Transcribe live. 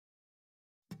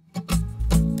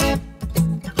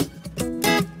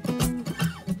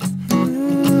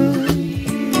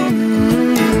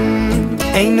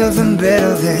nothing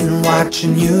better than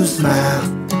watching you smile.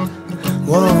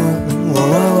 Whoa,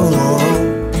 whoa,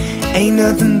 whoa. Ain't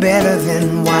nothing better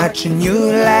than watching you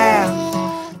laugh.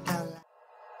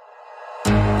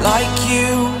 Like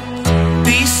you,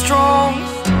 be strong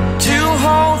to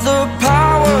hold the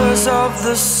powers of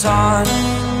the sun.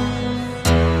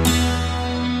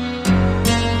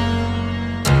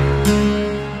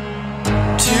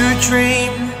 To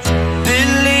dream,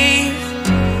 believe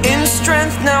in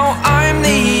strength. Now I'm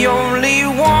the only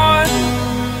one,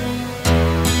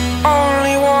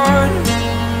 only one.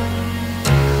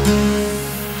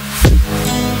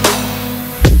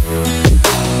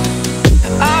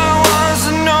 I was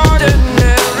an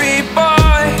ordinary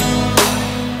boy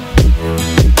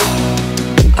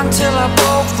until I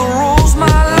broke the rules,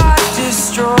 my life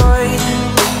destroyed.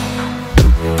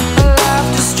 A life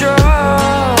destroyed.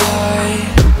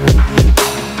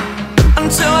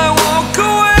 Until I woke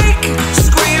awake,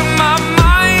 scream my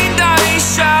mind, I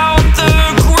shout, the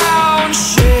ground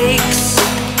shakes.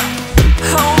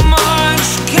 How much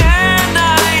can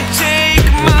I take?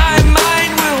 My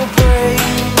mind will break.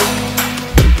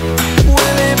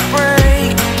 Will it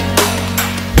break?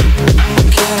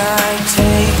 Can I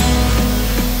take?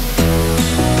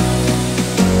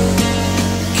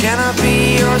 Can I be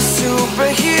your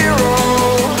superhero?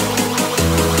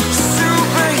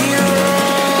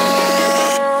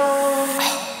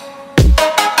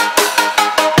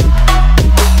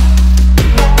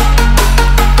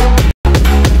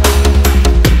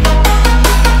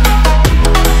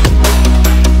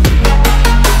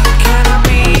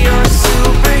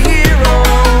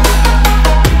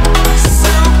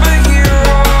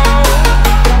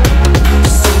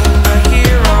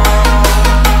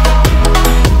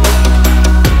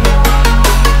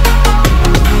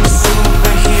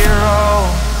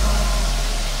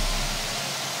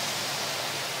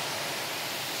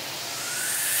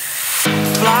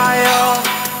 Fly up,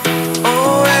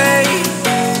 away.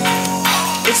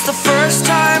 It's the first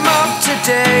time of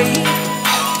today.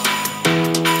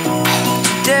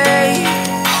 Today.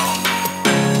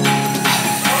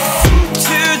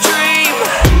 To dream,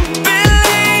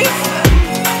 believe.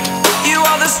 You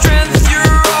are the strength,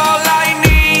 you're all I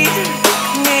need.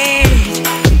 Need.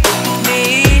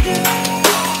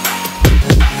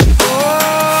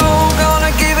 Oh,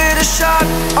 gonna give it a shot.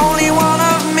 Only one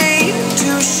of me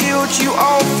to shield you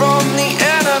all from the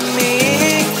enemy.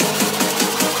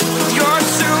 You're a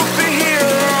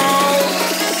superhero.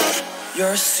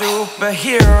 You're a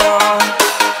superhero.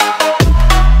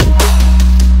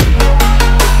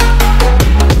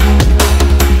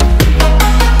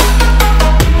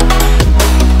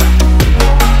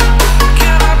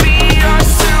 Can I be your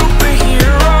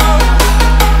superhero?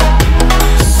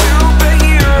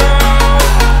 Superhero.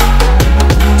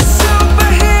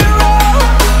 Superhero.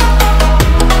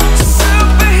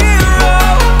 Superhero.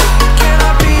 Can I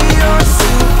be your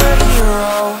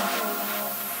superhero?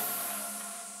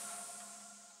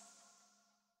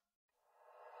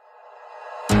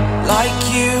 Like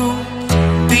you,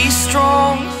 be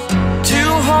strong to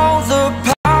hold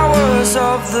the powers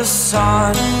of the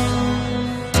sun.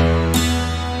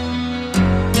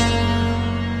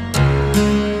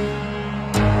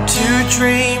 To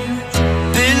dream,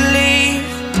 believe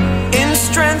in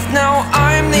strength. Now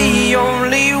I'm the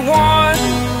only one,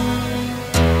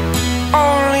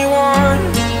 only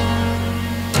one.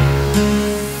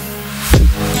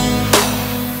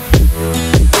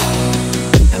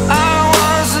 I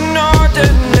was an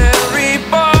ordinary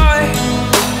boy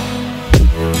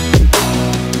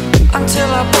until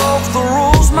I broke the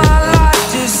rules, my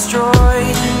life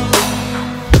destroyed.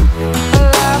 A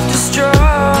life destroyed.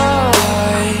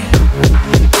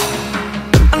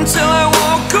 Until I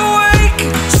woke awake,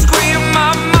 scream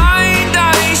my mind, I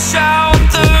shout,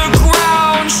 the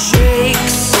ground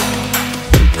shakes.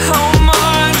 How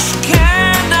much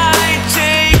can I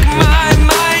take? My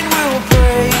mind will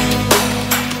break.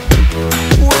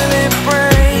 Will it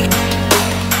break?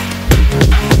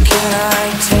 Can I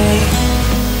take?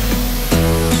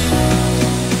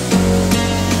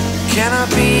 Can I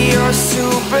be your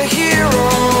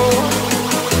superhero?